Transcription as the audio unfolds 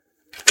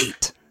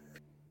8,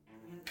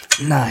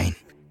 9,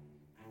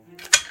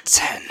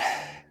 10.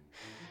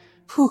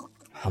 Whew,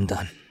 I'm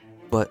done.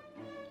 But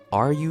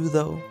are you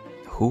though?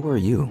 Who are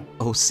you?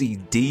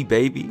 OCD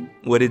baby,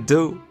 what it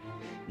do?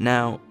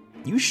 Now,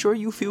 you sure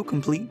you feel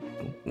complete?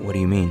 What do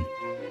you mean?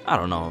 I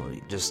don't know,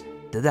 just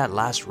did that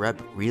last rep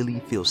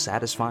really feel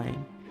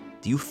satisfying?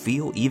 Do you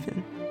feel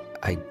even?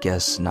 I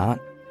guess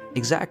not.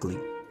 Exactly.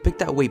 Pick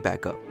that weight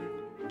back up.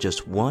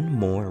 Just one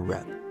more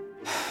rep.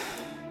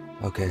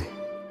 Okay.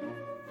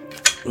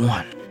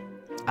 1.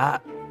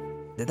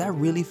 Did that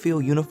really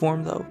feel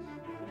uniform though?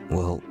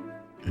 Well,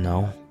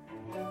 no.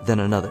 Then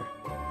another.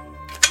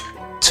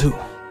 2.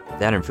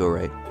 That didn't feel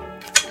right.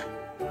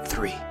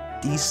 3.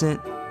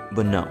 Decent,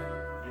 but no.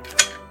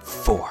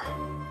 4.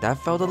 That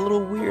felt a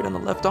little weird on the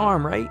left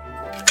arm, right?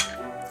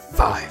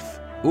 5.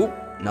 Oop,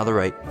 another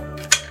right.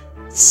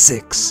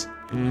 6.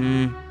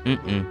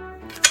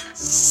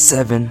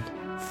 7.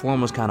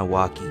 Form was kind of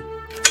wacky.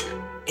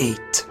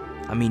 8.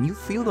 I mean, you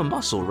feel the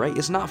muscle, right?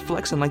 It's not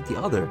flexing like the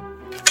other.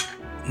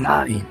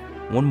 9.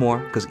 One more,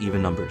 because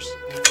even numbers.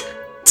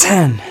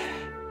 10.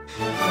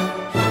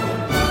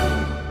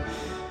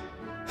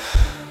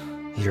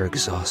 You're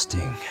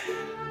exhausting.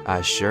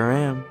 I sure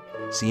am.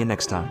 See you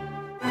next time.